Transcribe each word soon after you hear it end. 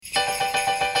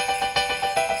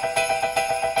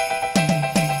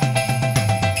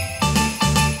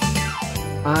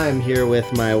I'm here with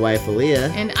my wife, Aaliyah.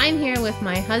 And I'm here with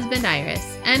my husband,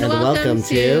 Iris. And welcome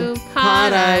to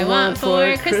Pod I Want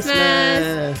for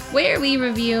Christmas, where we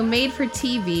review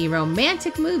made-for-TV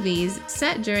romantic movies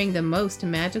set during the most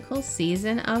magical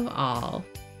season of all,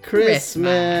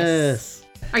 Christmas.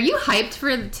 Are you hyped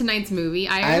for tonight's movie,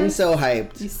 Iris? I'm so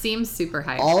hyped. You seem super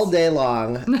hyped. All day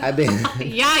long, I've been...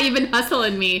 Yeah, you've been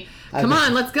hustling me. Come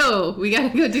on, let's go. We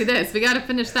gotta go do this. We gotta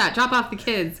finish that. Drop off the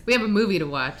kids. We have a movie to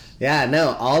watch. Yeah,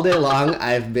 no, all day long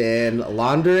I've been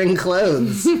laundering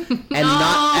clothes and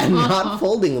not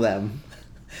folding them.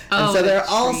 And so they're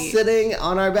all sitting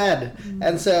on our bed.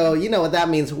 And so, you know what that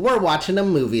means. We're watching a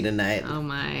movie tonight. Oh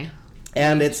my.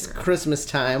 And it's Christmas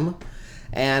time.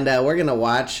 And we're going to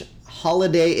watch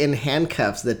Holiday in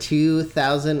Handcuffs, the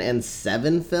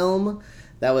 2007 film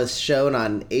that was shown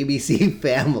on ABC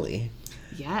Family.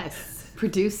 Yes.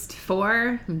 Produced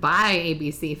by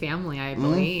ABC Family, I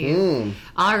believe. Mm-hmm.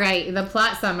 All right, the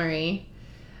plot summary.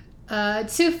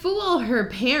 To fool her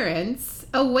parents,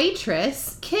 a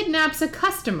waitress kidnaps a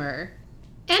customer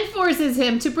and forces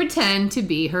him to pretend to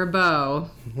be her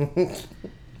beau.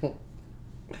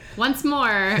 Once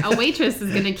more, a waitress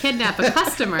is going to kidnap a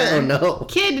customer. Oh, no.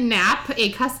 Kidnap a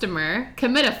customer,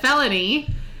 commit a felony,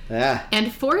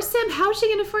 and force him. How is she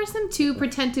going to force him to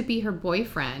pretend to be her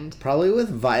boyfriend? Probably with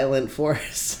violent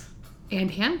force. And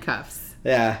handcuffs.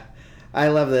 Yeah. I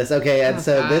love this. Okay, and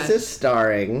this is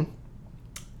starring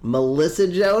Melissa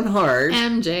Joan Hart.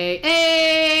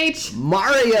 MJH.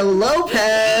 Mario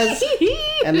Lopez.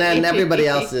 And then everybody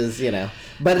else is, you know.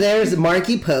 But there's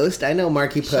Marky Post. I know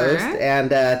Marky Post. Sure.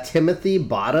 And Timothy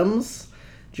Bottoms,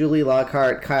 Julie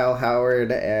Lockhart, Kyle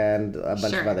Howard, and a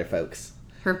bunch of other folks.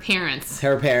 Her parents.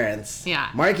 Yeah.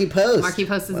 Marky Post. Marky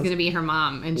Post is going to be her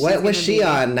mom. And what was she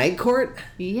on? Night Court?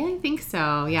 Yeah, I think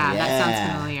so. Yeah, that sounds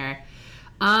familiar.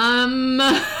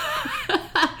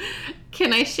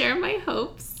 Can I share my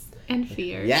hopes and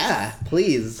fears? Yeah,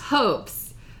 please.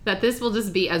 Hopes that this will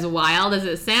just be as wild as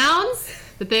it sounds,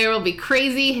 that there will be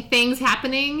crazy things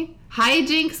happening,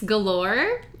 hijinks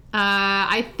galore.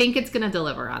 I think it's going to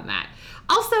deliver on that.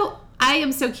 Also, I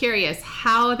am so curious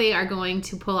how they are going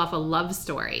to pull off a love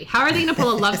story. How are they going to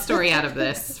pull a love story out of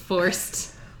this?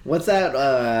 Forced. What's that?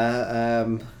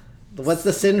 What's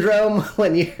the syndrome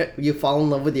when you fall in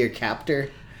love with your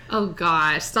captor? Oh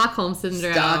gosh, Stockholm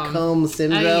syndrome. A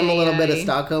little bit of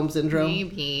Stockholm syndrome.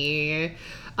 Maybe.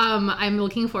 I'm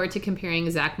looking forward to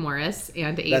comparing Zach Morris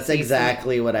and AC. That's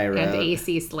exactly what I wrote. And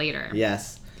AC Slater.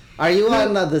 Yes. Are you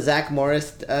on the Zach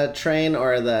Morris train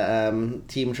or the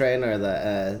team train or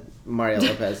the Mario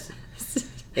Lopez?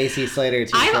 AC Slater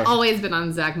team train? I've always been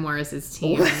on Zach Morris's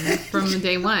team from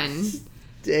day one.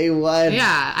 Day one.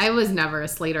 Yeah, I was never a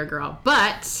Slater girl,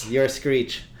 but... You're a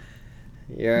Screech.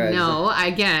 I've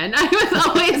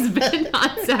always been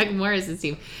on Zach Morris's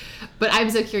team. But I'm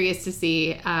so curious to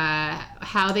see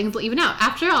how things will even out.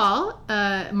 After all,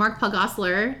 Mark Paul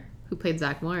Gosselaar, who played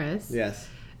Zach Morris. Yes.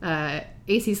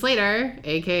 AC Slater,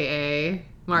 a.k.a.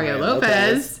 Mario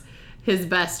Lopez, his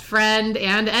best friend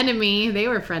and enemy. They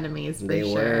were frenemies, for sure. They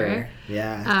were,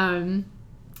 yeah.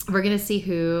 We're going to see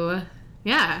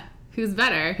who's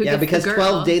better. Who gets because the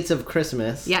girl. 12 Dates of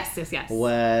Christmas yes.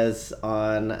 was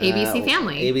on ABC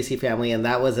Family. And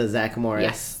that was a Zach Morris.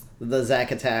 Yes. The Zach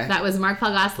Attack. That was Mark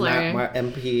Paul Gosselaar.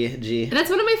 MPG. And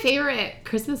that's one of my favorite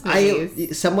Christmas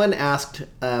movies. Someone asked,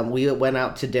 we went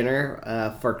out to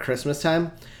dinner for Christmas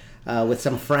time with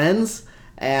some friends,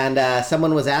 and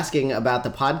someone was asking about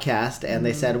the podcast, and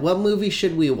they said, what movie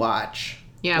should we watch?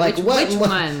 Yeah, which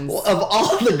ones? Of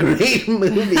all the great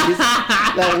movies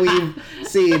that we've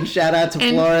seen, shout out to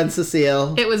Flora and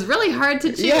Cecile. It was really hard to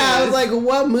choose. Yeah, I was like,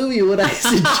 what movie would I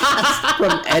suggest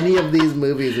from any of these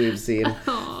movies we've seen?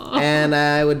 Aww. And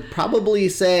I would probably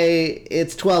say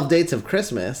it's 12 Dates of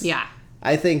Christmas. Yeah.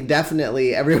 I think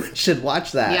definitely everyone should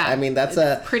watch that. Yeah, I mean, that's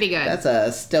pretty good. That's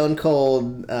a stone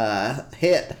cold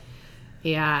hit.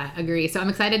 Yeah, agree. So I'm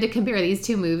excited to compare these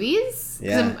two movies.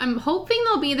 Yeah. I'm hoping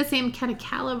they'll be the same kind of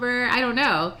caliber. I don't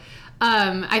know.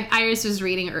 Iris was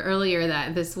reading earlier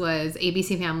that this was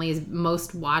ABC Family's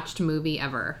most watched movie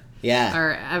ever. Yeah.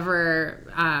 Or ever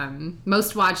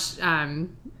most watched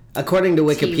according to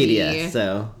Wikipedia. TV.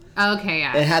 So. Okay,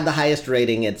 yeah. It had the highest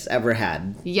rating it's ever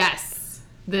had. Yes.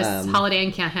 This Holiday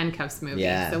in Handcuffs movie.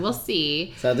 Yeah. So we'll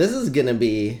see. So this is going to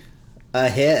be a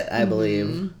hit, I believe.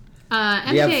 Do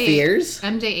you have fears?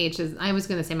 MJH is, I was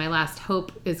going to say my last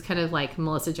hope is kind of like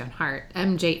Melissa Joan Hart.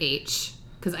 MJH.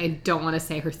 Because I don't want to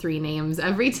say her three names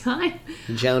every time.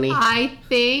 Joni. I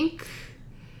think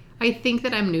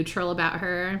that I'm neutral about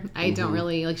her. I don't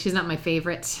really, she's not my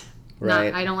favorite.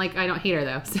 Right. I don't hate her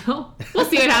though. So we'll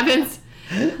see what happens.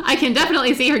 I can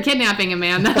definitely see her kidnapping a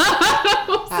man, though.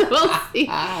 So we'll see.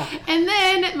 And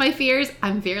then my fears,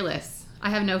 I'm fearless. I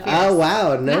have no fears. Oh,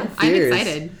 wow. No fears. I'm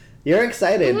excited. You're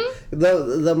excited.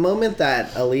 The moment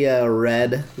that Aaliyah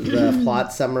read the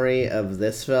plot summary of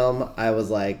this film, I was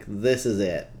like, this is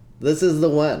it. This is the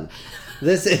one.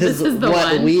 This is what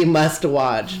one. We must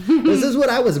watch. This is what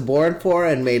I was born for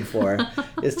and made for,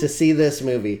 is to see this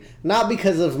movie. Not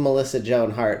because of Melissa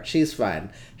Joan Hart. She's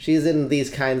fine. She's in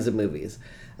these kinds of movies.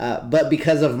 But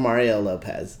because of Mario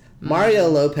Lopez. Mario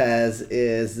Lopez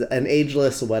is an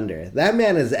ageless wonder. That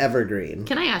man is evergreen.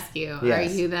 Can I ask you,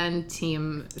 yes. Are you then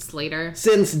Team Slater?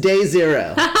 Since day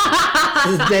 0.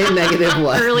 Since day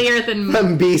 -1. Earlier than...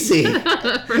 From BC.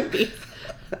 From BC.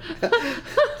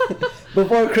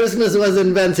 Before Christmas was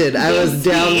invented, I was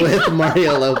down with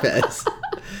Mario Lopez.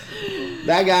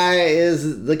 That guy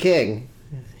is the king.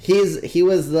 He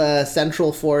was the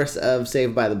central force of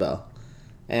Saved by the Bell.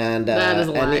 And that is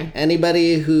a lie.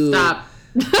 Anybody who... Stop.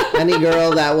 Any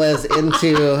girl that was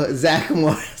into Zach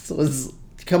Morris was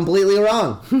completely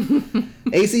wrong.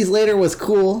 AC Slater was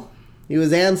cool. He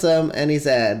was handsome, and he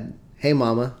said, "Hey,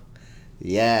 mama."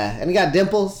 Yeah, and he got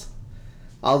dimples.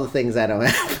 All the things I don't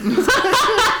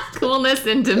have. Coolness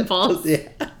and dimples. Yeah.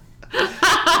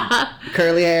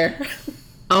 Curly hair.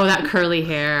 Oh, that curly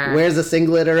hair. Wears a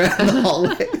singlet around the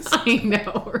hallways. I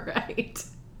know, right?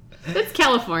 It's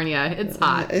California. It's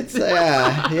hot. It's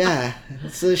yeah.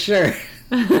 So sure.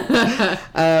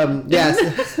 Yes.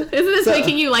 Isn't this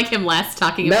making you like him less?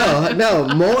 Talking about him? No,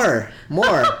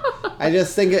 more. I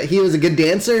just think he was a good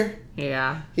dancer.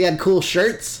 Yeah. He had cool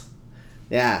shirts.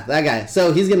 Yeah, that guy.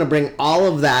 So he's gonna bring all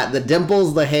of that, the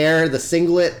dimples, the hair, the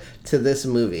singlet, to this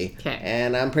movie. Okay.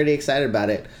 And I'm pretty excited about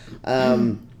it.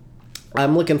 I'm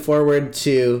looking forward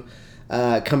to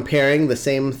comparing the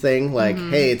same thing, like,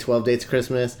 hey, 12 Dates of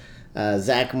Christmas.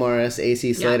 Zach Morris,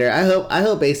 AC Slater. Yeah. I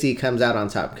hope AC comes out on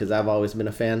top because I've always been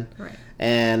a fan. Right.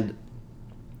 And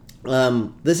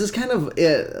this is kind of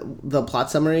the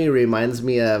plot summary reminds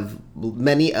me of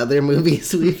many other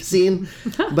movies we've seen,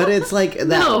 but it's like that.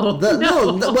 No.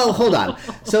 Well, hold on.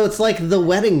 So it's like The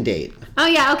Wedding Date. Oh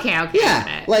yeah. Okay.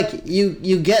 Yeah. Like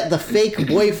you get the fake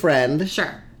boyfriend.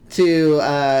 Sure. To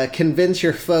convince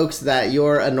your folks that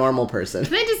you're a normal person.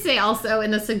 Can I just say also,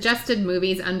 in the suggested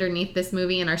movies underneath this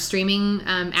movie in our streaming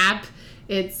app,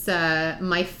 it's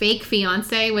My Fake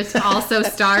Fiance, which also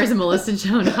stars Melissa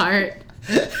Joan Hart.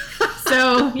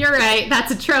 So, you're right,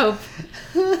 that's a trope.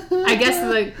 I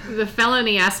guess the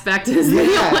felony aspect is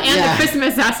the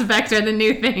Christmas aspect are the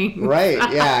new thing. Right,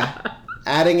 yeah.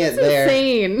 Adding it there.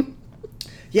 Insane.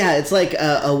 Yeah, it's like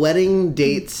a wedding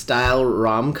date style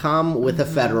rom-com with a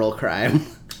federal crime.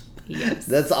 Yes.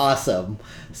 That's awesome.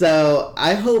 So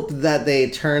I hope that they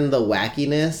turn the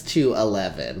wackiness to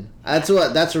 11.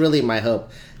 That's really my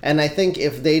hope. And I think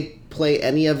if they play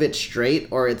any of it straight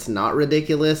or it's not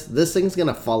ridiculous, this thing's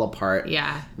gonna fall apart.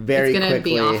 Yeah. Very quickly.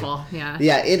 It's gonna be awful. Yeah.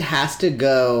 Yeah, it has to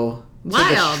go to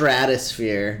the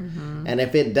stratosphere. And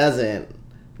if it doesn't,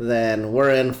 then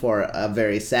we're in for a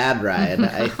very sad ride,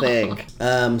 I think.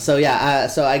 So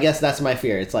I guess that's my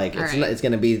fear. It's like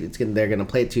they're gonna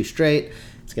play it too straight.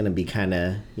 It's gonna be kind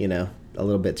of a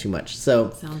little bit too much. So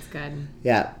sounds good.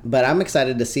 Yeah, but I'm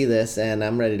excited to see this, and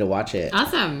I'm ready to watch it.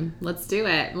 Awesome, let's do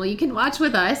it. Well, you can watch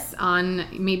with us on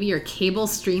maybe your cable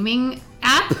streaming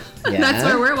app. Yeah. That's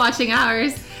where we're watching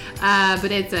ours.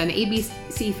 But it's an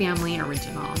ABC Family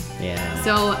original. Yeah.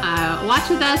 So watch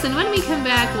with us, and when we come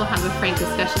back, we'll have a frank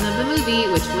discussion of the movie,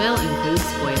 which will include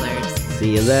spoilers.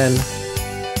 See you then.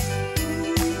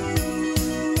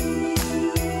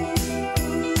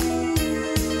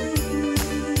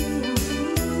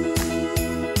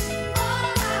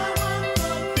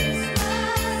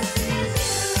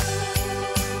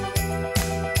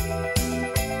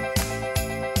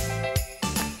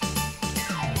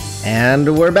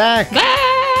 And we're back.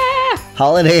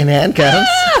 Holiday in Handcuffs.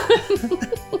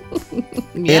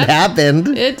 It happened.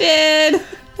 It did.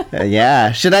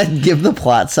 Yeah. Should I give the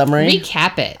plot summary?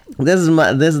 Recap it. This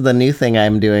is the new thing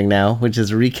I'm doing now, which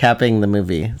is recapping the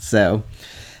movie. So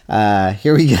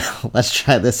here we go. Let's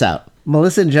try this out.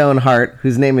 Melissa Joan Hart,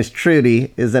 whose name is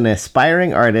Trudy, is an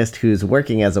aspiring artist who's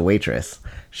working as a waitress.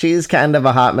 She's kind of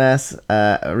a hot mess,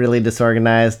 really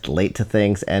disorganized, late to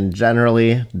things, and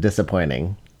generally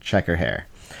disappointing. Check her hair.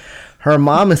 Her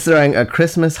mom is throwing a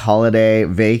Christmas holiday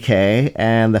vacay,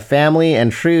 and the family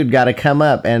and Trude got to come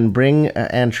up and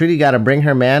Trudy got to bring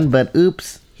her man, but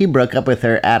oops, he broke up with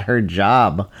her at her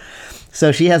job.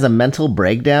 So she has a mental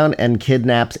breakdown and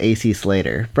kidnaps AC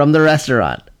Slater from the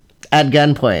restaurant at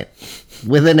gunpoint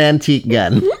with an antique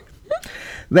gun.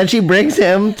 Then she brings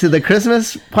him to the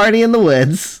Christmas party in the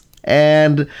woods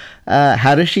And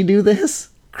how does she do this?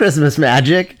 Christmas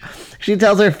magic. She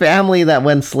tells her family that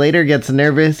when Slater gets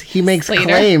nervous, he makes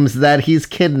claims that he's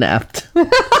kidnapped.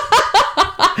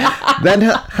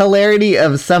 Then hilarity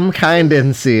of some kind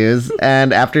ensues,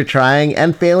 and after trying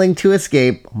and failing to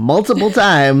escape multiple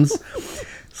times,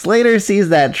 Slater sees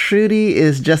that Trudy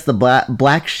is just the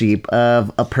black sheep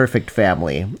of a perfect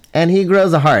family, and he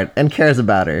grows a heart and cares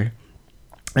about her.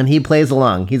 And he plays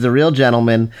along. He's a real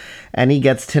gentleman, and he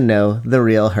gets to know the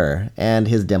real her, and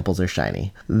his dimples are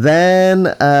shiny. Then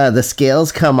the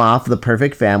scales come off the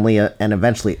perfect family, and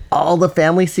eventually all the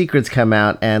family secrets come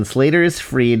out, and Slater is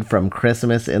freed from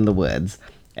Christmas in the woods.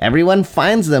 Everyone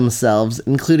finds themselves,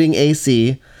 including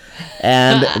AC,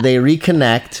 and they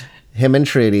reconnect, him and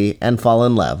Trudy, and fall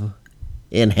in love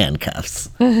in handcuffs.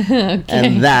 Okay.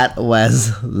 And that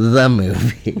was the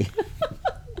movie.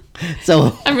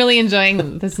 So I'm really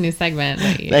enjoying this new segment.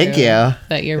 Thank you.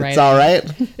 That you're writing. It's all right.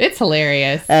 It's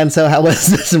hilarious. And so, how was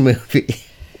this movie?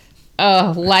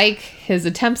 Oh, like his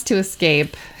attempts to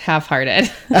escape,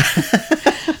 half-hearted.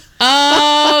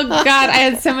 Oh God, I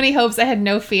had so many hopes. I had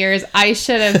no fears. I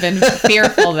should have been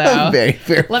fearful, though. Very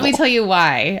fearful. Let me tell you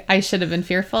why I should have been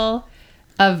fearful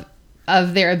of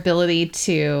their ability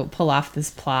to pull off this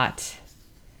plot.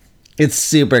 It's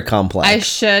super complex. I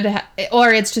should,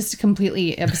 or it's just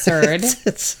completely absurd.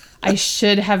 I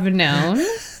should have known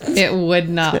it would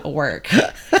not work.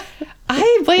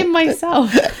 I blame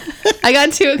myself. I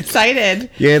got too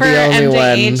excited You're for the only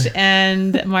MJH one.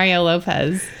 and Mario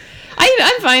Lopez.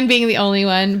 I'm fine being the only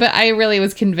one, but I really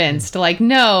was convinced. Like,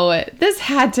 no, this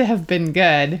had to have been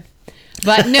good,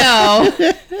 but no,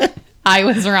 I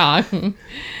was wrong.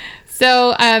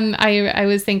 So, I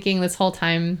was thinking this whole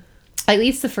time. At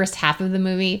least the first half of the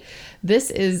movie,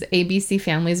 this is ABC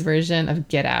Family's version of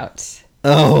Get Out.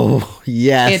 Oh,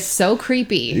 yes. It's so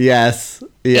creepy. Yes.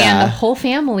 Yeah. And the whole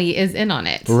family is in on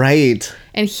it. Right.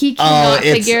 And he cannot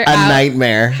figure out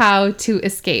nightmare. How to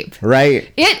escape.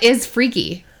 Right. It is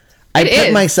freaky.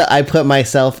 I put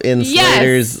myself in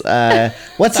Slater's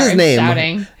what's his name?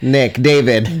 Shouting. Nick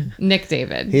David.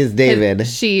 He's David.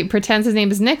 She pretends his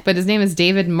name is Nick, but his name is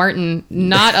David Martin,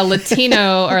 not a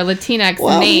Latino or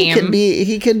Latinx name.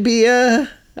 He could be a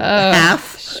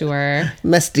half. Sure.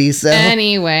 Mestizo.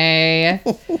 Anyway.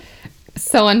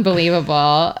 So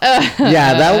unbelievable.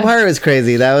 Yeah, that part was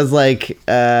crazy. That was like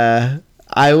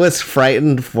I was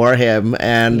frightened for him,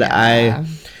 and I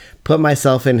put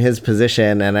myself in his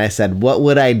position, and I said, what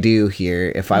would I do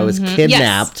here if I was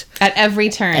kidnapped? Yes, at every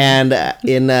turn. And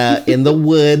in the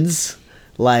woods,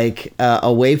 like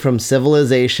away from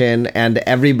civilization, and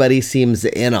everybody seems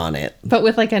in on it. But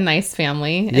with like a nice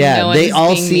family. And yeah, they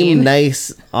all seem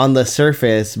nice on the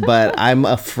surface, but I'm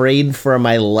afraid for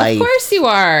my life. Of course you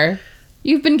are.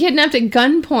 You've been kidnapped at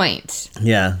gunpoint.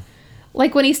 Yeah.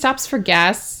 Like when he stops for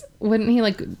gas, wouldn't he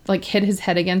like hit his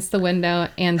head against the window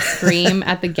and scream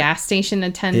at the gas station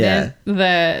attendant?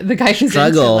 Yeah. The guy who's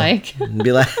into like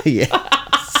be like, yeah.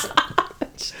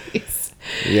 Jeez.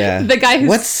 Yeah. The guy who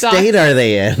what state are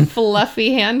they in?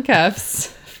 Fluffy handcuffs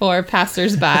for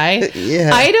passersby. Yeah.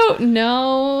 I don't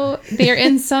know. They're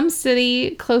in some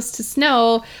city close to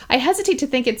snow. I hesitate to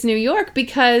think it's New York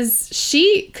because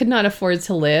she could not afford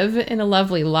to live in a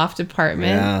lovely loft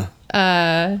apartment.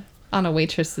 Yeah. On a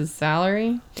waitress's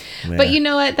salary. Yeah. But you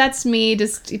know what? That's me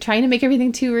just trying to make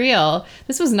everything too real.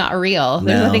 This was not real.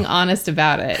 There's nothing honest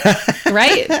about it.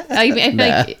 Right?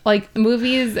 I feel like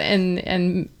movies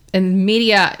and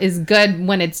media is good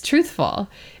when it's truthful.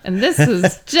 And this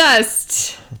was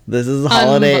just this is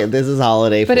holiday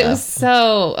but fluff. It was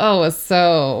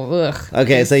so ugh.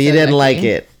 Okay, so you didn't like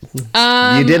it.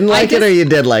 You didn't like it, or you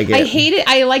did like it? I hate it.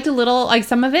 I liked a little, like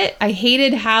some of it. I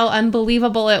hated how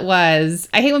unbelievable it was.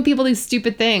 I hate when people do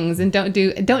stupid things and don't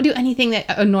do anything that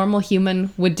a normal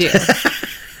human would do.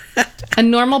 A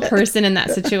normal person in that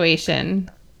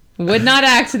situation would not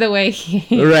act the way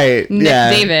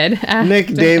Nick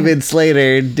David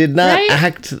Slater did not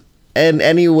act in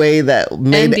any way that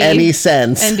made any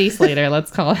sense. N.D. Slater, let's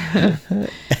call it.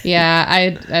 Yeah,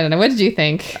 I don't know. What did you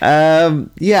think?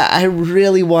 Yeah, I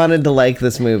really wanted to like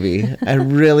this movie. I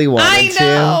really wanted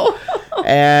to.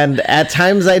 And at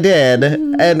times I did.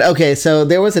 And okay, so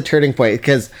there was a turning point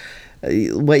because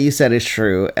what you said is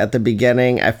true. At the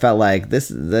beginning, I felt like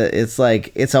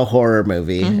it's a horror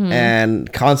movie,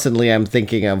 and constantly I'm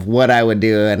thinking of what I would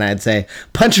do, and I'd say,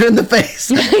 punch her in the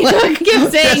face. I keep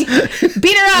saying,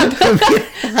 beat her up,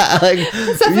 like,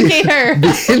 suffocate her,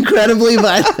 be incredibly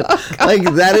violent.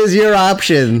 Like that is your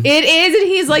option. It is, and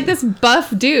he's like this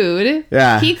buff dude.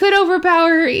 Yeah, he could overpower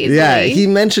her easily. Yeah, he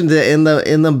mentioned it in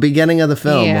the beginning of the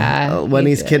film when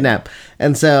he's kidnapped.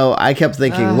 And so I kept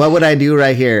thinking, what would I do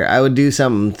right here? I would do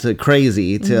something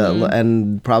crazy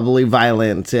and probably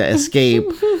violent to escape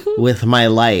with my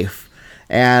life.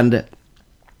 And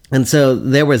so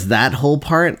there was that whole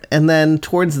part. And then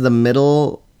towards the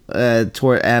middle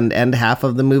end half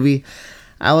of the movie,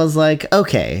 I was like,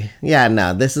 okay, yeah,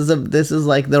 no, this is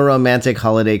like the romantic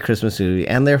holiday Christmas movie,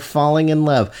 and they're falling in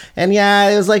love. And yeah,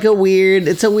 it was like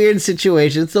it's a weird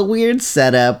situation. It's a weird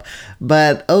setup,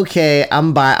 but okay,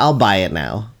 I'll buy it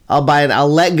now. I'll buy it.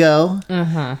 I'll let go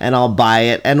and I'll buy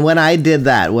it. And when I did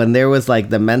that, when there was like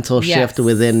the mental shift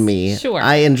within me,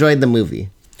 I enjoyed the movie.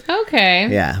 Okay.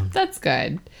 Yeah. That's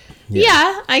good.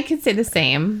 Yeah, I could say the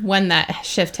same when that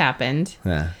shift happened.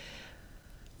 Yeah.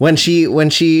 When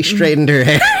she straightened her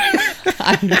hair.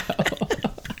 I know.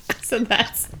 So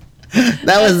that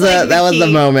was the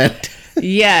moment.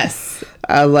 Yes.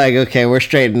 I was like, okay, we're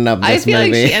straightening up this movie. I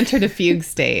feel like she entered a fugue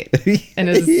state. And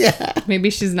maybe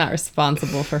she's not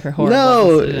responsible for her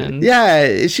horrible decision.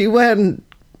 Yeah, she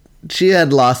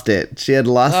had lost it. She had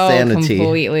lost sanity.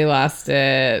 Completely lost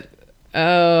it.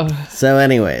 Oh. So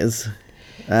anyways,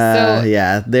 we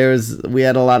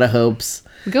had a lot of hopes.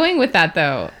 Going with that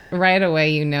though, right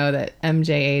away you know that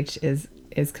MJH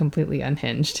is completely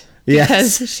unhinged.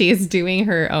 Because she's doing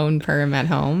her own perm at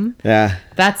home. Yeah.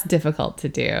 That's difficult to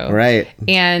do. Right.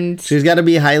 And she's got to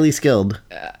be highly skilled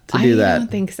to do that. I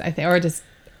don't think so.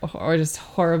 Or just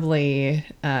horribly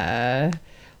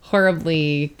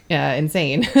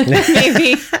insane.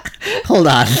 Maybe. Hold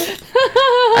on.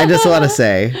 I just want to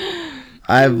say,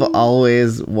 I've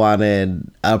always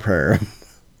wanted a perm.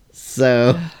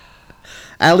 So,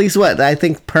 at least I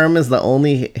think perm is the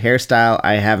only hairstyle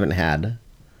I haven't had.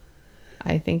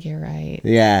 I think you're right.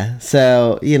 Yeah.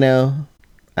 So,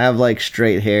 I have like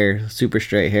straight hair, super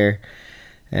straight hair.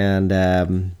 And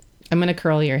I'm going to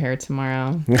curl your hair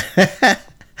tomorrow.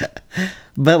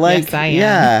 But like, yes, I am.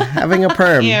 Yeah, having a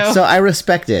perm. So I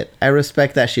respect it. I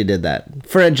respect that she did that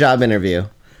for a job interview.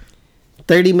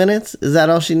 30 minutes? Is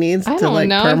that all she needs to like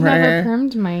know. perm her hair? I've never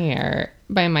permed my hair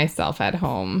by myself at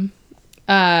home.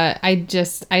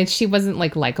 She wasn't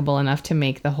like likable enough to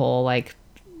make the whole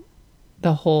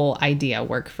idea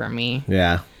work for me.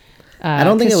 Yeah. I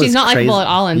don't think it was she's not likable at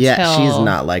all until she's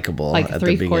not likable like at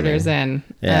 3/4 in.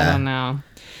 Yeah. I don't know.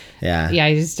 Yeah. Yeah,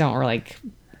 I just don't like.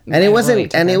 And it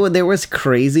wasn't. And there was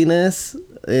craziness,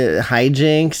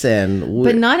 hijinks,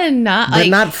 but not enough. But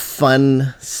not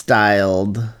fun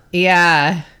styled.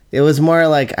 Yeah. It was more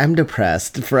like I'm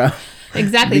depressed from.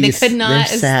 Exactly. They could not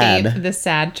escape the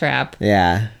sad trap.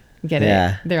 Yeah. Get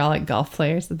it? They're all like golf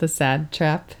players at the sad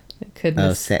trap. Couldn't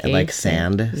escape. Like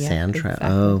sand trap. Exactly.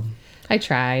 Oh, I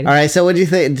tried. All right. So what do you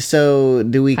think? So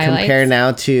do we compare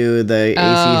now to the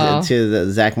AC to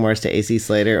the Zach Morris to AC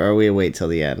Slater, or we wait till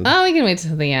the end? Oh, we can wait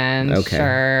till the end. Okay.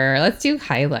 Sure. Let's do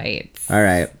highlights. All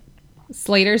right.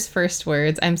 Slater's first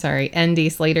words. I'm sorry,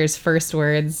 ND Slater's first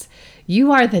words.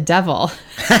 You are the devil.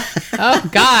 Oh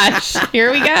gosh.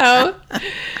 Here we go.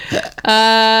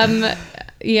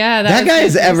 Yeah. That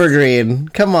guy's evergreen.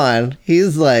 Come on.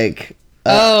 He's like.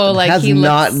 Has he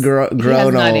not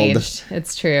grown old. Aged.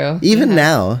 It's true. Even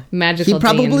now, magical. He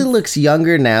probably genes. Looks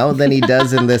younger now than he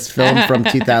does in this film from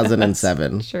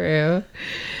 2007. That's true.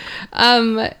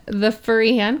 The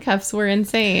furry handcuffs were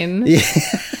insane. Yeah.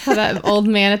 How that old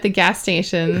man at the gas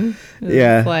station.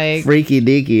 Like freaky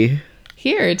deaky.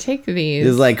 Here, take these.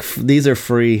 He's like, these are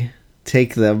free.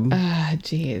 Take them. Ah,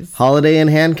 jeez. Holiday in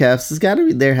handcuffs. It's got to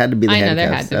be. There had to be the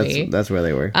handcuffs. There had to be. That's where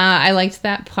they were. I liked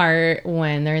that part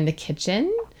when they're in the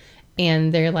kitchen,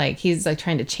 and they're like, he's like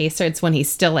trying to chase her. It's when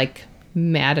he's still like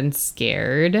mad and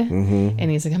scared, and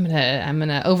he's like, I'm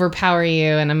gonna overpower you,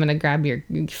 and I'm gonna grab your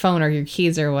phone or your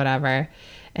keys or whatever.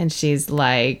 And she's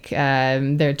like,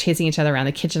 they're chasing each other around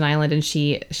the kitchen island, and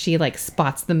she like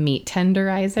spots the meat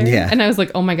tenderizer. Yeah. And I was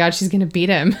like, oh my god, she's gonna beat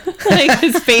him, like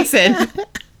his face in.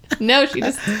 No, she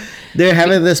just. They're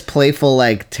having this playful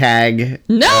like tag.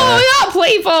 No, not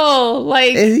playful.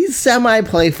 Like he's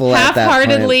semi-playful at that point.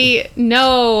 Half-heartedly.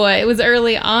 No, it was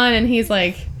early on, and he's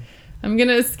like, "I'm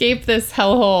gonna escape this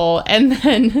hellhole," and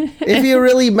then. If he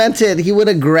really meant it, he would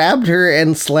have grabbed her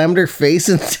and slammed her face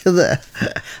into the.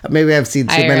 Maybe I've seen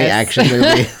too many action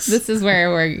movies. This is where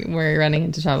we're running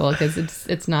into trouble because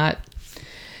it's not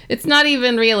It's not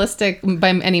even realistic by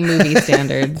any movie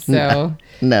standards. So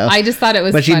no. I just thought it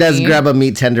was But she funny. does grab a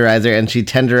meat tenderizer and she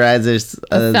tenderizes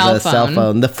the cell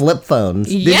phone, the flip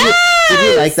phones. Yes!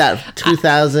 Did you like that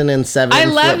 2007 I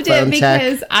flip loved phone it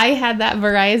because tech? I had that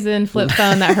Verizon flip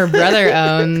phone that her brother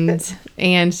owned,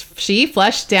 and she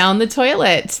flushed down the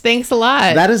toilet. Thanks a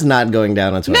lot. That is not going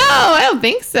down a toilet. No, I don't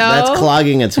think so. That's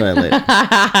clogging a toilet.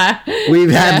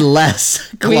 We've had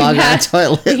less clog our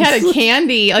toilets. We had a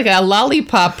candy, like a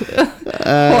lollipop,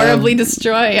 horribly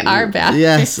destroy our bathroom.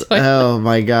 Yes. Toilet. Oh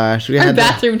my gosh. We Our had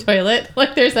bathroom toilet,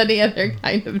 like there's any other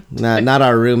kind of not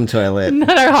our room toilet.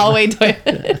 not our hallway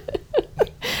toilet.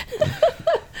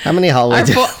 How many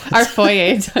hallways? Our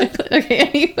foyer toilet. Okay,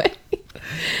 anyway.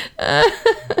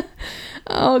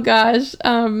 Oh gosh.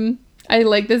 I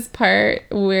like this part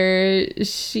where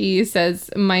she says,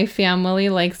 "My family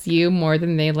likes you more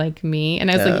than they like me," and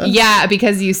I was like, "Yeah,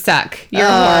 because you suck. You're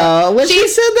horrible." When she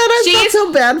said that, I felt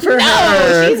so bad for her.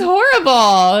 No, she's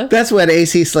horrible. That's what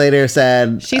AC Slater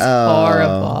said. She's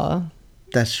horrible.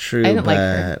 That's true. I don't like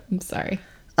her. I'm sorry.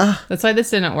 That's why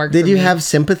this didn't work. Did for you me. have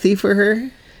sympathy for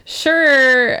her?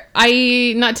 Sure,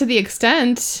 not to the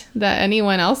extent that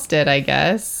anyone else did, I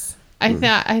guess.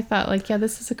 I thought like, yeah,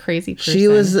 this is a crazy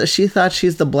person. She thought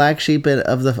she's the black sheep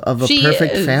of a She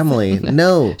perfect is. family.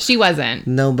 No. She wasn't.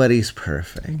 Nobody's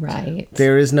perfect. Right.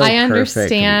 There is no I perfect.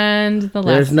 understand the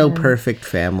lesson. There's no perfect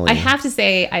family. I have to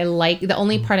say, the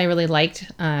only part I really liked,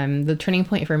 the turning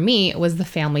point for me was the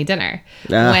family dinner.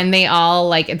 When they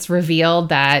all, it's revealed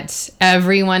that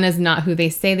everyone is not who they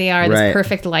say they are. This Right.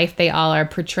 perfect life they all are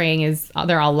portraying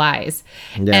they're all lies.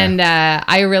 Yeah. And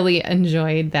I really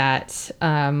enjoyed that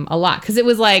a lot. Because it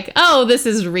was like, oh, this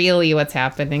is really what's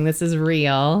happening. This is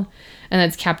real. And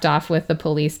it's capped off with the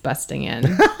police busting in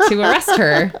to arrest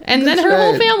her. And then her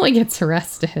whole family gets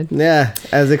arrested. Yeah,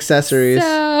 as accessories.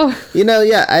 So,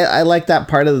 I like that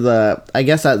part of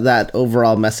that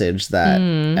overall message that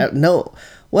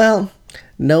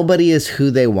nobody is who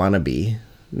they want to be.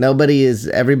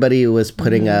 Everybody was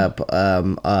putting up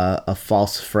a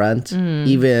false front,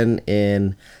 even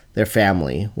in their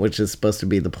family, which is supposed to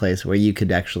be the place where you could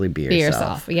actually be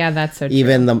yourself. Yeah, that's so true.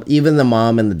 Even the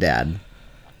mom and the dad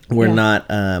were not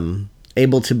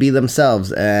able to be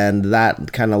themselves, and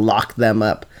that kind of locked them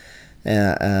up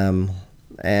and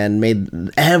made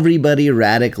everybody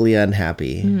radically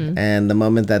unhappy. And the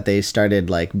moment that they started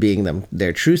being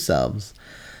their true selves,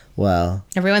 well,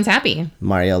 everyone's happy.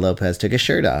 Mario Lopez took his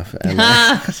shirt off, and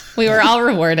we were all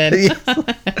rewarded.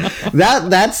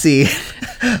 that scene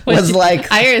was like,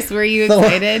 Iris, were you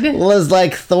excited? Was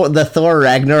like the Thor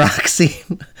Ragnarok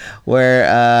scene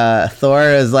where Thor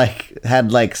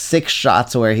had 6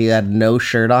 shots where he had no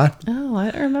shirt on. Oh, I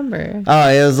don't remember. Oh,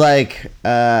 it was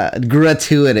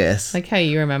gratuitous. Like how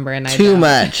you remember, and I Too don't.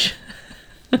 much.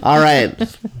 All right,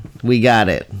 we got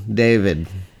it, David.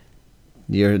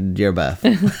 You're buff.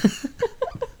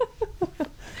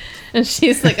 And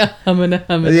she's like, I'm gonna.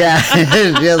 Yeah,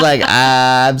 she's like,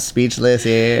 I'm speechless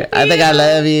here. I think I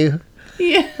love you.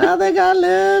 Yeah. I think I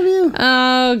love you.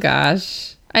 Oh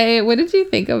gosh. What did you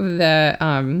think of the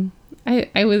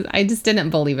I just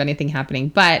didn't believe anything happening,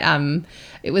 but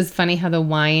it was funny how the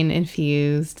wine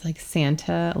infused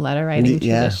Santa letter writing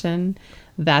tradition.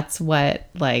 That's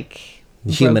what broke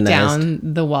Humanized. down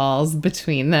the walls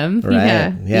between them.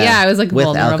 Right. Yeah. It was with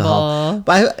vulnerable. alcohol.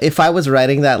 But if I was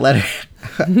writing that letter,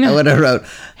 I would have wrote,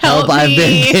 "Help! I've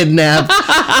been kidnapped.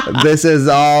 This is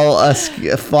all a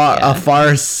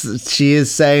farce. She is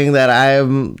saying that I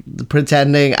am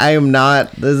pretending. I am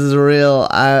not. This is real.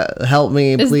 Help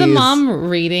me, please." Is the mom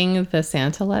reading the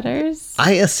Santa letters?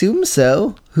 I assume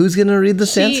so. Who's gonna read the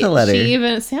Santa letter?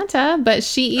 But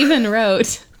she even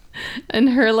wrote in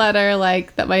her letter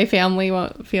that my family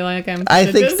won't feel like I'm.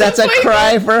 I think that's a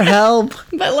cry for help.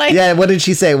 But yeah, what did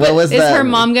she say? What was is her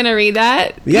mom gonna read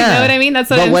that? Yeah, you know what I mean. That's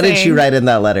what. But I'm what saying. did she write in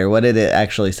that letter? What did it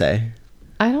actually say?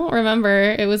 I don't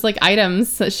remember. It was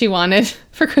items that she wanted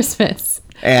for Christmas,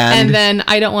 and then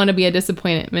I don't want to be a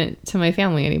disappointment to my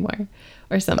family anymore,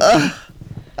 or something.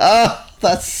 Oh,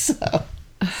 that's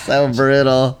so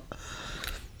brutal.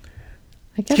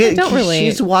 I guess I don't relate.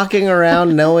 She's walking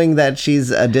around knowing that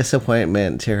she's a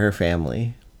disappointment to her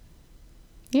family.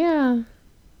 Yeah.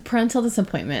 Parental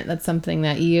disappointment. That's something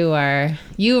that you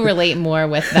relate more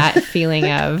with that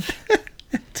feeling of.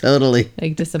 Totally.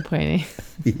 Disappointing.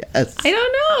 Yes. I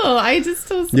don't know. I just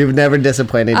was. You've never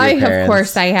disappointed your parents. Of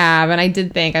course I have. And I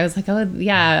did think, I was like, oh,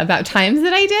 yeah, about times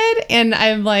that I did. And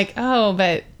I'm like, oh,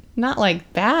 but not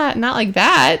like that. Not like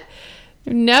that.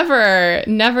 Never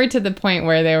to the point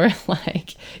where they were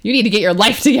like, you need to get your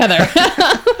life together.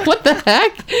 What the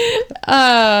heck?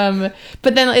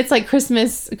 But then it's like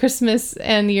Christmas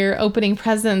and you're opening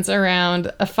presents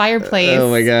around a fireplace.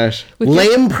 Oh my gosh.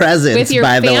 Lame presents, with your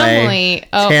by family. the way.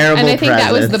 Oh, terrible and I think presents.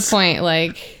 that was the point.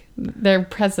 Like, they're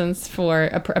presents for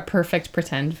a perfect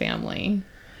pretend family.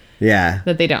 Yeah.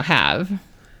 That they don't have.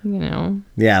 You know.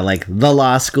 Yeah, like the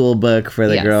law school book for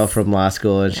the Yes. girl from law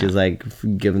school, and she's like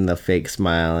giving the fake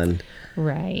smile, and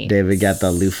right. David got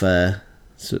the loofah,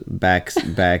 back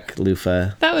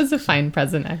loofah. That was a fine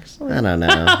present, actually. I don't know.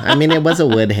 I mean, it was a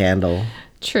wood handle.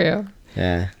 True.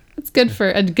 Yeah. It's good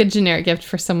for a good generic gift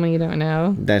for someone you don't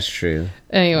know. That's true.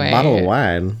 Anyway. A bottle of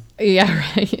wine. Yeah,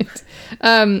 right.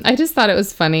 I just thought it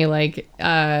was funny, like,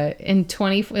 so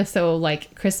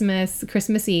like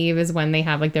Christmas Eve is when they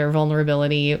have like their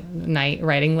vulnerability night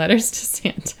writing letters to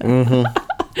Santa. Mm-hmm.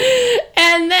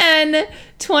 And then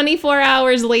 24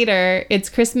 hours later, it's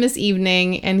Christmas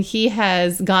evening and he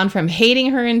has gone from hating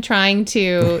her and trying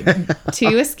to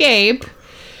escape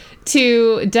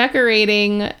to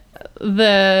decorating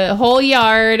the whole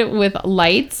yard with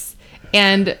lights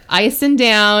and icing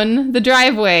down the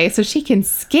driveway so she can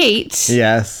skate.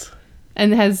 Yes.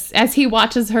 And as he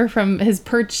watches her from his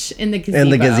perch in the gazebo. In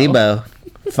the gazebo.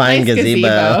 Fine Nice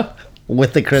gazebo.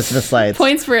 With the Christmas lights.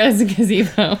 Points for as a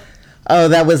gazebo. Oh,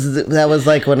 that was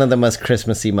like one of the most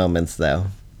Christmassy moments, though.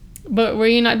 But were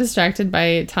you not distracted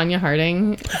by Tanya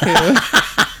Harding, who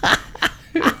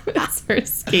is her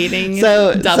skating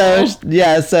double?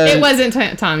 So it wasn't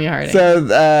Tanya Harding.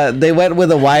 So they went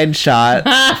with a wide shot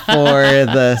for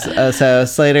the. So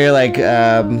Slater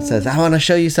says, "I want to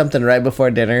show you something right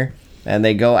before dinner," and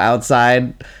they go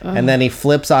outside, and then he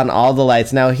flips on all the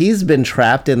lights. Now he's been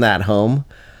trapped in that home.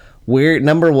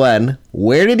 Number one,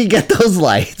 where did he get those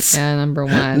lights? Yeah, number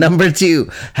one. Number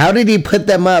two, how did he put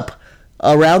them up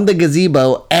around the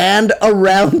gazebo and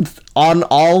around on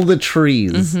all the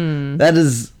trees? Mm-hmm.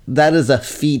 That is a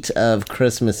feat of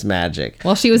Christmas magic.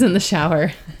 Well, she was in the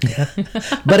shower.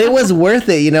 But it was worth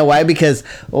it. You know why? Because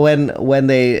when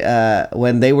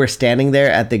they were standing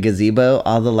there at the gazebo,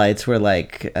 all the lights were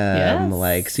like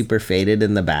super faded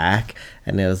in the back,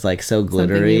 and it was like so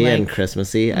glittery and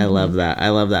Christmassy. Mm-hmm. I love that. I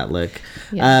love that look.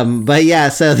 Yes. But yeah,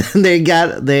 so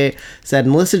then they said,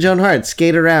 Melissa Joan Hart,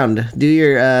 skate around, do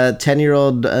your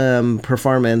 10-year-old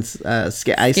performance, ice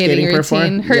skating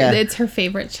performance. It's her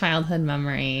favorite childhood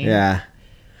memory. Yeah,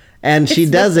 and she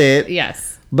does it.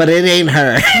 Yes. But it ain't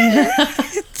her.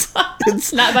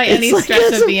 it's not by any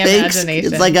stretch of the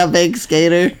imagination. It's like a fake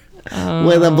skater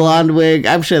with a blonde wig.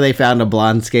 I'm sure they found a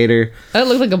blonde skater. It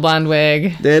looked like a blonde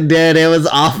wig. It did. It was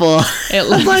awful. It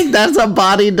looked like that's a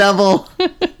body double.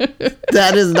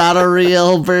 That is not a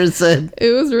real person.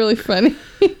 It was really funny.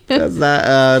 That's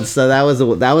not. So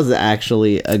that was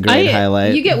actually a great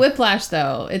highlight. You get whiplash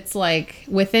though. It's like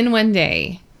within one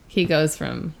day he goes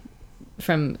from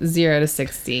 0 to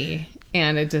 60.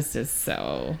 And it just is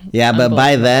so. Yeah, but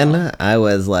by then I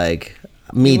was like,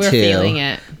 me too. Feeling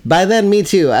it. By then, me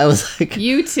too. I was like,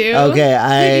 you too. Okay,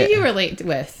 Who did you relate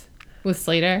with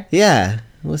Slater? Yeah,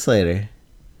 with Slater.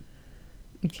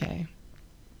 Okay.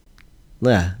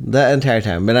 Yeah, the entire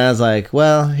time. But I was like,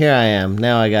 well, here I am.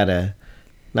 Now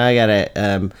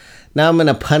I'm going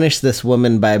to punish this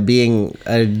woman by being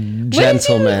a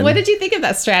gentleman. What did you think of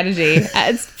that strategy?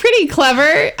 It's pretty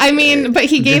clever. I mean, but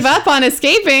he gave up on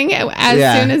escaping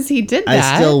as soon as he did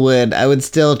that. I still would. I would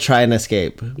still try and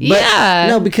escape. But yeah.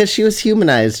 No, because she was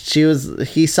humanized.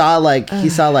 He saw like,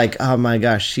 oh my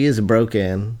gosh, she is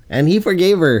broken. And he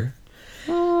forgave her.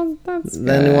 Oh, that's good.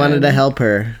 Then he wanted to help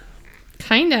her.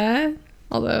 Kinda.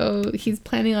 Although he's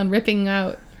planning on ripping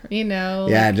out,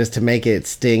 yeah, just to make it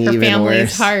sting even worse. Her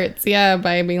family's hearts,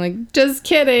 by being like, just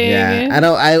kidding.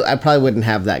 Yeah, I probably wouldn't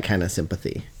have that kind of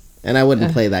sympathy, and I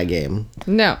wouldn't play that game.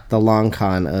 No, the long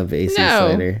con of AC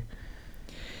Slater.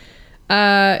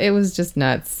 It was just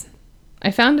nuts.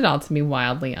 I found it all to be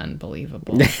wildly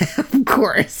unbelievable. Of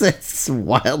course, it's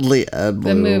wildly unbelievable.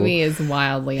 The movie is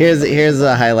wildly. Here's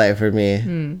a highlight for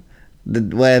me.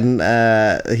 When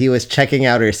he was checking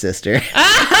out her sister.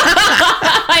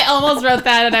 I almost wrote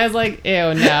that and I was like, ew,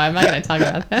 no, I'm not going to talk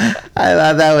about that. I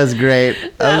thought that was great.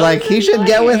 I'm like, he should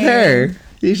get with her.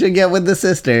 He should get with the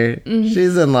sister. Mm-hmm.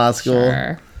 She's in law school.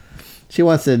 Sure. She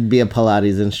wants to be a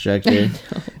Pilates instructor.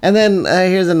 And then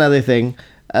here's another thing.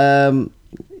 AC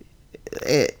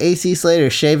Slater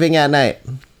shaving at night.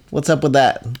 What's up with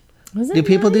that? Do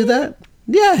people do that?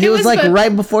 Yeah, he was like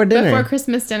right before dinner. Before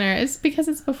Christmas dinner. It's because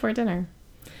it's before dinner.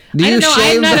 Do you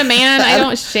shave? I'm not a man. I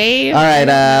don't shave. All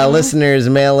right, listeners,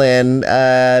 mail in.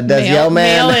 Does Yo Man?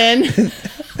 Mail in.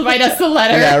 Write us a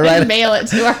letter and mail it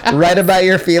to our house. Write about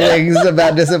your feelings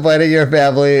about disappointing your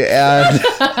family and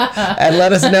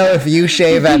let us know if you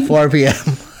shave at 4 p.m.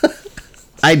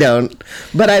 I don't,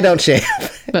 but I don't shave.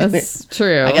 That's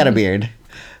true. I got a beard.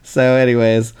 So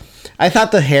anyways, I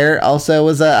thought the hair also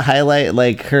was a highlight,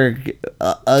 like her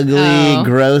ugly,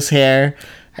 gross hair.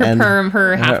 Her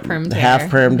half-permed hair.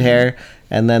 Half-permed hair.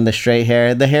 And then the straight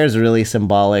hair. The hair is really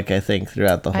symbolic, I think,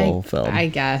 throughout the whole film. I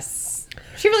guess.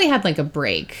 She really had like a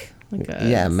break.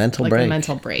 Mental break. A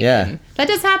mental break. Yeah. And that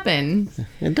does happen.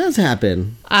 It does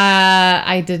happen.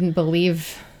 I didn't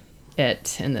believe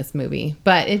it in this movie,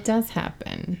 but it does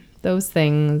happen. Those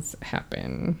things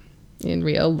happen in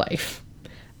real life.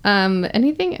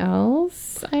 Anything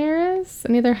else, Iris?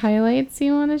 Any other highlights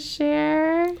you want to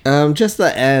share? Just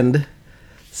the end.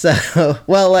 So,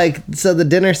 the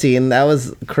dinner scene, that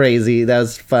was crazy. That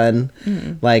was fun.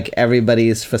 Mm-hmm. Like,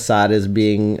 everybody's facade is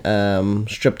being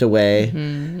stripped away.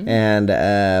 Mm-hmm. And,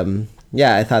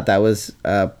 I thought that was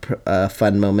a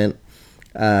fun moment.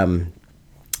 And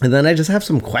then I just have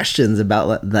some questions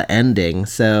about the ending.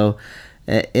 So,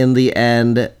 in the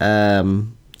end,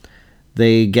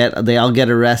 they all get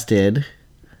arrested.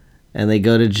 And they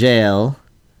go to jail.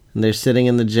 And they're sitting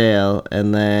in the jail.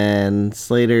 And then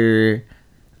Slater...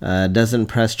 doesn't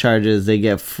press charges. They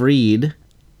get freed,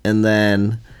 and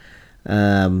then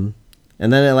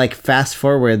it like fast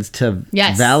forwards to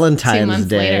Valentine's 2 months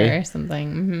Day later or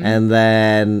something. Mm-hmm.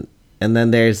 And then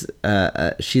there's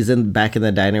she's back in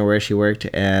the diner where she worked,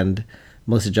 and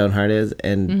Melissa Joan Hart is,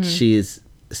 and sees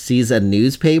a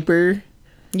newspaper.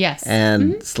 Yes.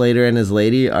 And Slater and his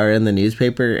lady are in the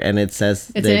newspaper, and it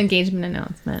says it's an engagement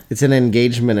announcement. It's an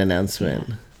engagement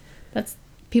announcement. Yeah.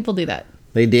 People do that.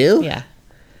 They do? Yeah.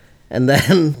 And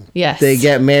then they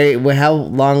get married. How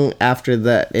long after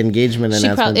the engagement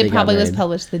announcement? It probably was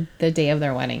published the day of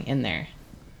their wedding in there.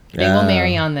 They will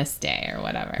marry on this day or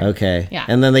whatever. Okay. Yeah.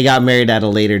 And then they got married at a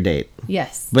later date.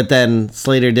 Yes. But then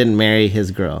Slater didn't marry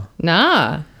his girl.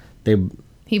 Nah.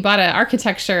 He bought an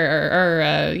architecture or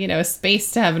a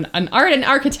space to have an art and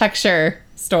architecture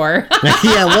store.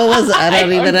 Yeah. What was it? I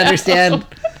don't even understand.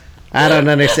 I don't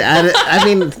understand. I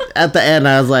mean, at the end,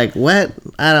 I was like, what?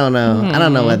 I don't know. I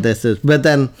don't know what this is. But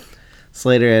then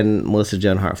Slater and Melissa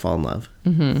Joan Hart fall in love.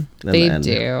 Mm-hmm. They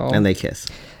do. And they kiss.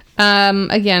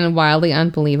 Again, wildly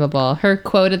unbelievable. Her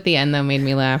quote at the end, though, made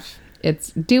me laugh.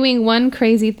 It's, doing one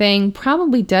crazy thing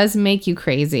probably does make you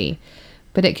crazy,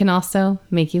 but it can also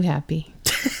make you happy.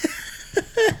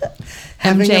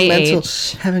 Having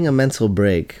a mental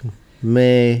break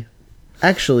may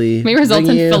result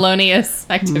in felonious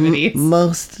activities.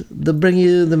 Bring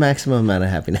you the maximum amount of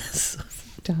happiness.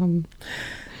 Dumb.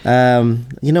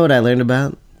 You know what I learned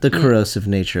about? The corrosive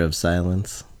nature of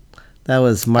silence. That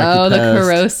was Marky Post. Oh, the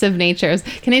corrosive nature.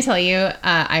 Can I tell you,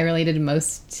 I related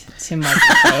most to Marky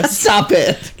Post. Stop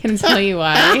it. Can I tell you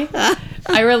why?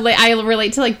 I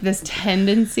relate to like this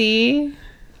tendency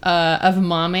of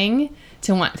momming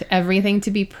to want everything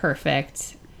to be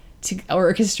perfect, to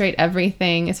orchestrate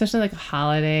everything, especially like a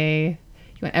holiday. You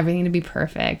want everything to be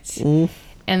perfect. And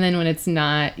then when it's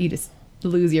not, you just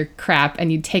lose your crap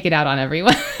and you take it out on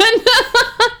everyone.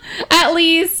 At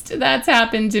least that's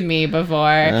happened to me before.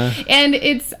 And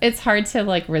it's hard to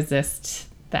like resist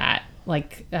that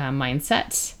like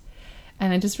mindset.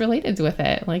 And I just related with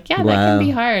it. Like, yeah, that can be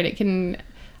hard. It can.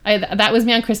 That was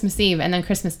me on Christmas Eve, and then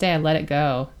Christmas Day I let it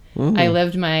go. I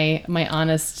lived my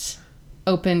honest,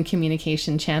 open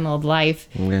communication channeled life,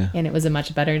 and it was a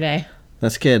much better day.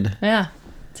 That's good. Yeah,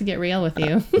 to get real with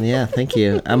you. Yeah, thank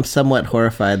you. I'm somewhat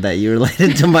horrified that you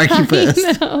related to Marky Post.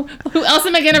 Who else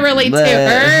am I going to relate to?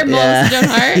 Her? Melissa Joan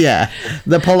Hart? Yeah,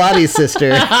 the Pilates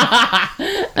sister.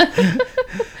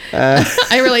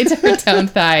 I relate to her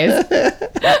toned thighs.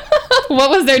 What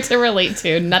was there to relate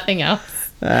to? Nothing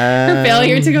else. Her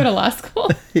failure to go to law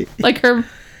school. Like her...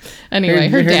 Anyway,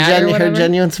 her dad or whatever. Her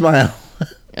genuine smile.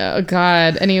 Oh,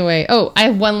 God. Anyway. Oh, I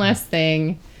have one last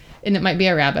thing, and it might be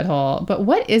a rabbit hole. But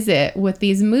what is it with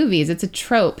these movies? It's a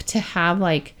trope to have,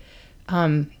 like,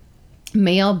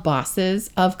 male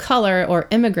bosses of color or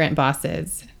immigrant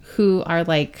bosses who are,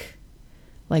 like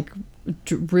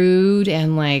rude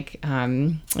and, like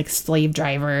slave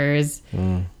drivers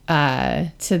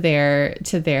to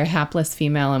their hapless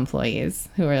female employees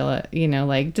who are,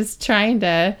 like, just trying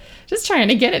to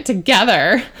get it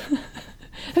together.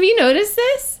 Have you noticed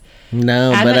this?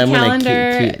 No, but I'm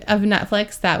gonna keep... of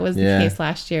Netflix, that was the case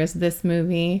last year. Is this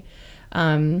movie?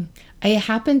 I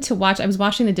happened to watch. I was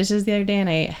washing the dishes the other day, and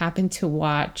I happened to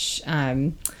watch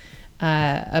a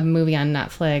movie on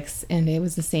Netflix, and it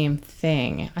was the same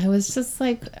thing. I was just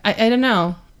like, I don't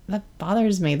know. That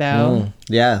bothers me though.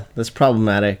 Yeah, that's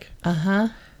problematic.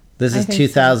 This is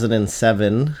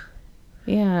 2007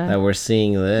 that we're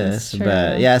seeing this.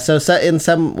 But yeah, so in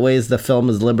some ways the film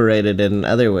is liberated, in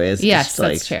other ways yes,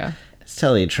 that's true. It's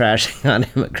totally trashing on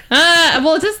immigrants.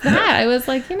 Well, just that. I was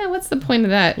like, what's the point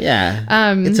of that? Yeah.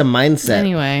 It's a mindset.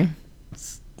 Anyway.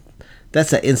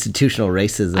 That's an institutional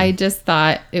racism. I just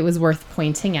thought it was worth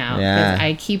pointing out because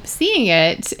I keep seeing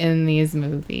it in these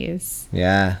movies.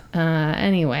 Yeah.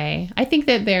 Anyway, I think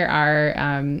that there are,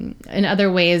 in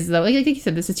other ways, though, like you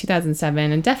said, this is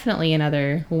 2007, and definitely in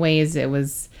other ways it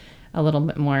was a little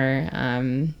bit more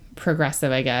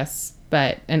progressive, I guess,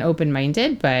 and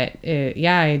open-minded. But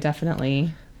I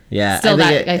definitely. Yeah, still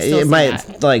it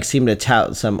might like seem to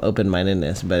tout some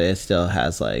open-mindedness, but it still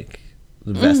has like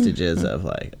vestiges of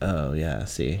like, oh yeah,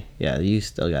 see, yeah, you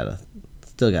still got a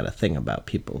thing about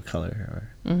people of color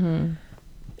or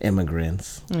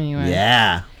immigrants. Anyway,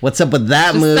 yeah, what's up with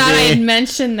that movie? Thought I'd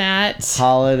mention that.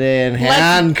 Holiday in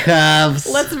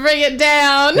Handcuffs. Let's bring it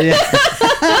down. Yeah.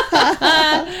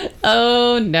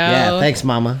 Oh no. Yeah, thanks,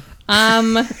 Mama.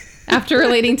 After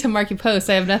relating to Marky Post,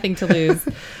 I have nothing to lose.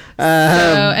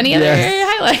 So, any other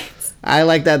highlights? I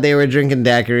like that they were drinking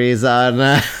daiquiris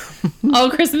on.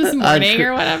 Christmas morning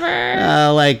or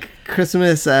whatever. Like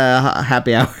Christmas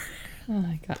happy hour. Oh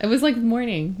my god! It was like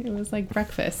morning. It was like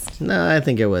breakfast. No, I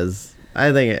think it was.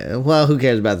 Well, who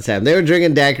cares about the time? They were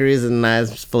drinking daiquiris, and I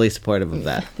was fully supportive of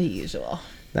that. The usual.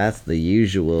 That's the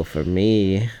usual for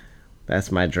me.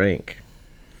 That's my drink.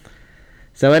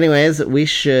 So, anyways, we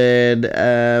should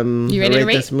you ready to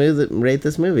rate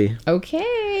this movie.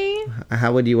 Okay.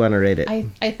 How would you want to rate it?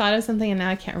 I thought of something, and now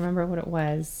I can't remember what it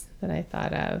was that I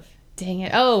thought of. Dang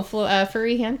it! Oh,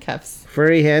 furry handcuffs.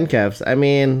 Furry handcuffs. I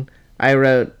mean, I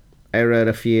wrote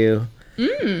a few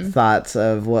thoughts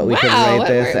of what we could rate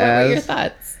this as. What were your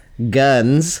thoughts?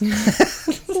 Guns.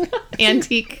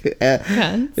 Antique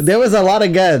guns. There was a lot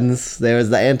of guns. There was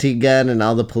the antique gun and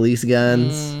all the police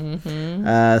guns. Mm-hmm.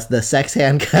 The sex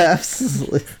handcuffs.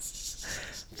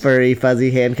 Furry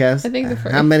fuzzy handcuffs. I think the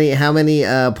furry. How many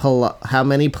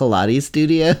Pilates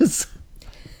studios?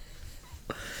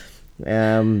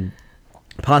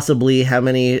 Possibly how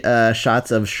many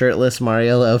shots of shirtless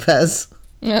Mario Lopez?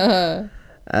 How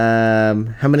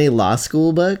many law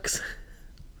school books?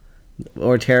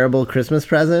 Or terrible Christmas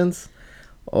presents?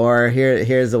 Or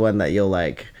here's the one that you'll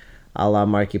like, a la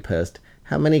Marky Post.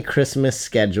 How many Christmas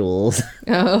schedules?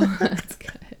 Oh, that's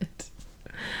good.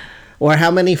 Or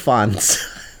how many fonts?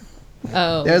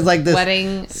 Oh, there's like this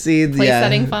wedding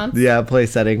setting fonts. Yeah,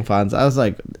 place setting fonts. I was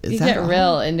like, you get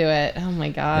real into it. Oh my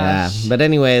gosh. Yeah, but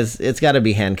anyways, it's got to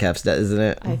be handcuffs, isn't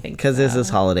it? I think because this is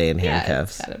Holiday in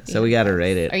Handcuffs, so we got to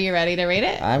rate it. Are you ready to rate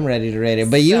it? I'm ready to rate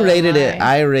it, but you rated it.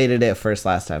 I rated it first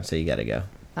last time, so you got to go.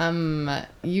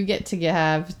 You get to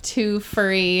have 2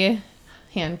 furry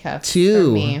handcuffs. 2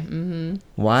 for me. Mm-hmm.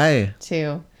 Why?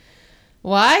 2.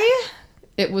 Why?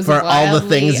 It was for all the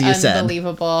things you said.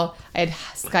 Unbelievable. I had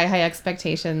sky high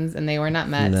expectations, and they were not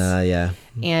met. Yeah.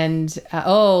 And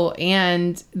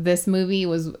and this movie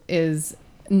is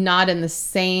not in the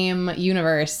same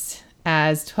universe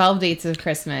as 12 Dates of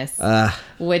Christmas,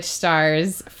 which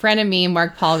stars frenemy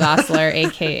Mark Paul Gosselaar,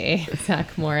 aka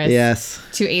Zach Morris. Yes.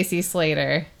 To AC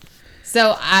Slater.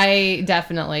 So I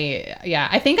definitely,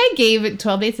 I think I gave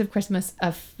 12 Dates of Christmas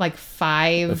like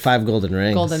 5 golden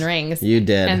rings. Golden rings. You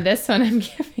did. And this one I'm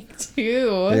giving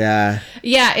 2. Yeah.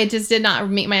 Yeah, it just did not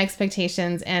meet my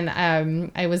expectations, and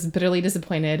I was bitterly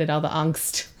disappointed at all the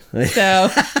angst. So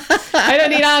I don't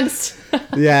need angst.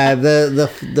 Yeah,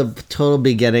 the total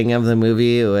beginning of the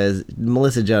movie was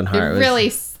Melissa Joan Hart.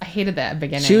 I hated that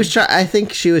beginning. She was I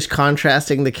think she was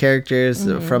contrasting the characters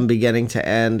from beginning to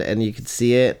end, and you could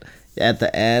see it at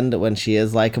the end when she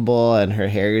is likable and her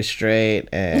hair is straight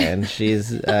and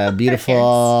she's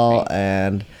beautiful.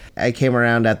 And I came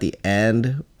around at the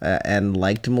end and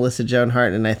liked Melissa Joan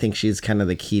Hart, and I think she's kind of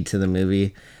the key to the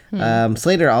movie.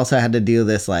 Slater also had to do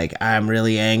this like, I'm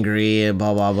really angry and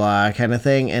blah blah blah kind of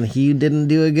thing, and he didn't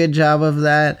do a good job of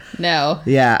that. No.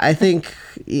 Yeah, I think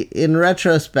in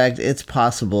retrospect it's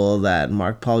possible that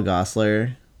Mark Paul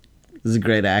Gosselaar is a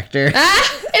great actor.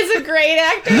 Is a great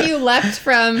actor. You left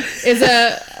from is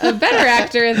a better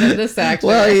actor than this actor.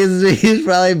 Well, he's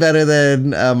probably better than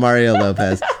Mario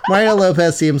Lopez. Mario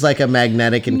Lopez seems like a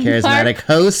magnetic and charismatic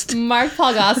host. Mark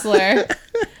Paul Gosselaar.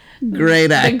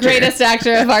 Great actor. The greatest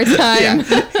actor of our time.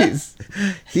 Yeah,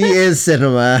 he is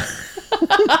cinema.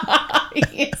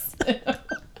 He is cinema.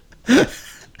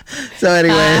 So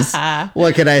anyways,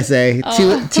 what can I say?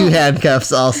 Two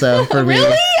handcuffs also for me.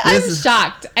 Really? I'm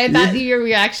shocked. I thought your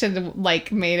reaction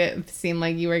like made it seem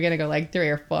like you were going to go like 3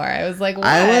 or 4. I was like, what?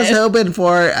 I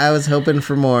was hoping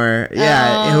for more.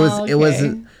 Yeah, it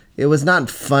it was not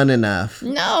fun enough.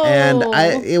 No. And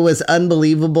it was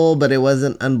unbelievable, but it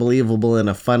wasn't unbelievable in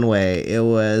a fun way. It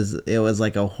was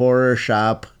like a horror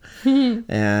shop.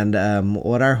 And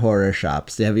what are horror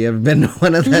shops? Have you ever been to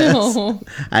one of those? No.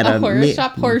 I don't. A horror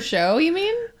shop, horror show, you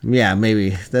mean? Yeah, maybe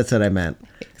that's what I meant.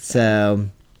 So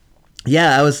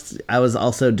yeah, I was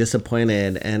also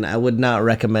disappointed, and I would not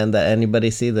recommend that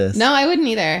anybody see this. No, I wouldn't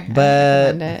either.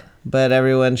 But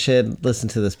everyone should listen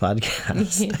to this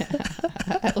podcast.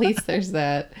 Yeah. At least there's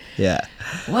that. Yeah.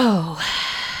 Whoa.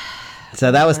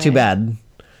 So that was too bad.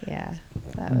 Yeah.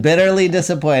 Bitterly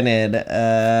disappointed. 2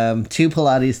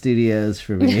 Pilates studios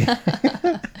for me.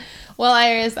 Well,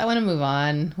 Iris, I want to move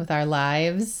on with our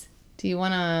lives. Do you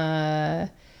want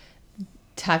to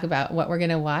talk about what we're going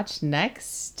to watch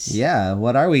next? Yeah,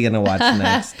 what are we going to watch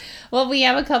next? Well, we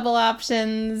have a couple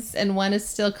options, and one is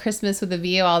still Christmas with a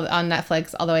View on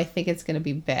Netflix, although I think it's going to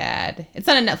be bad. It's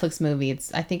not a Netflix movie.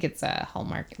 I think it's a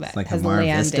Hallmark that like has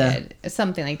landed.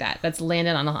 Something like that. That's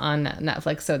landed on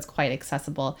Netflix, so it's quite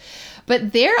accessible.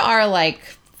 But there are like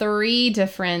 3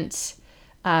 different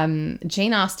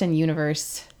Jane Austen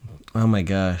universe. Oh my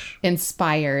gosh.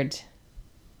 Inspired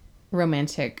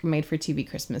romantic made-for-TV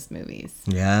Christmas movies.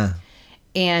 Yeah.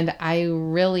 And I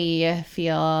really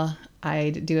feel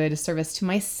I'd do a disservice to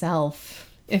myself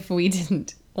if we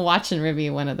didn't watch and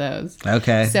review one of those.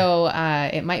 Okay. So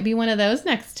it might be one of those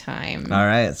next time. All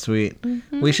right, sweet.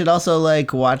 Mm-hmm. We should also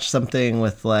like watch something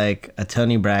with like a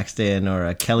Toni Braxton or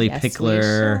a Kelly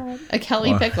Pickler. A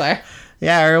Kelly Pickler.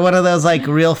 Yeah, or one of those like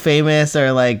real famous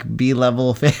or like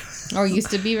B-level famous. Or used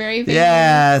to be very famous.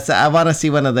 Yeah, so I want to see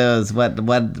one of those. What does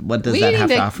that have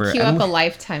to offer? We need to queue up a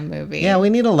Lifetime movie. Yeah, we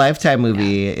need a Lifetime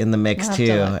movie in the mix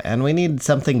too. And we need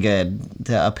something good,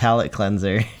 a palate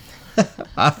cleanser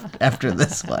after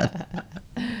this one.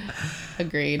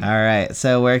 Agreed. All right,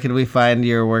 so where can we find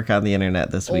your work on the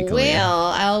internet this week, Aaliyah? Well,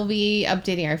 I'll be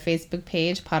updating our Facebook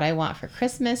page, Pod I Want for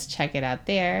Christmas. Check it out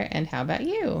there. And how about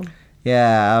you?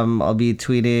 Yeah, I'll be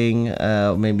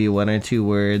tweeting maybe 1 or 2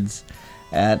 words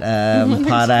at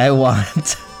Pod I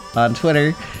Want on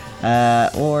Twitter,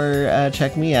 or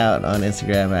check me out on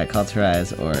Instagram at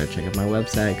Culturize, or check out my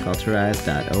website,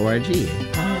 culturize.org.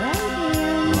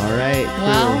 All right. Cool.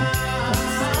 Well,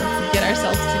 let's get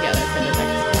ourselves together for the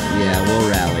next one. Yeah, we'll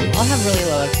rally. I'll have really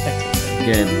low expectations.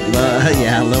 Good.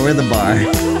 Lower the bar.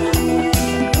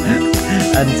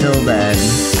 Until then.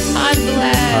 God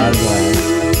bless. God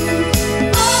bless.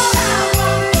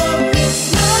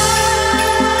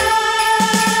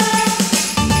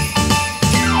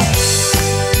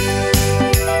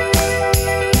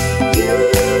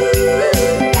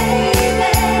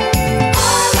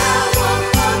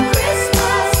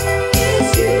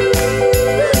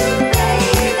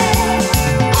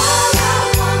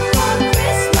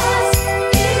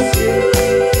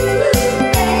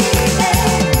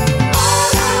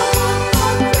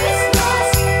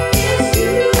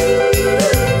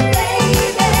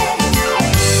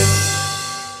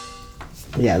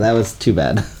 Yeah, that was too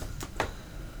bad.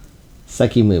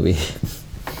 Sucky movie.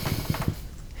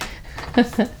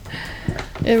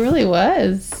 It really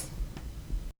was.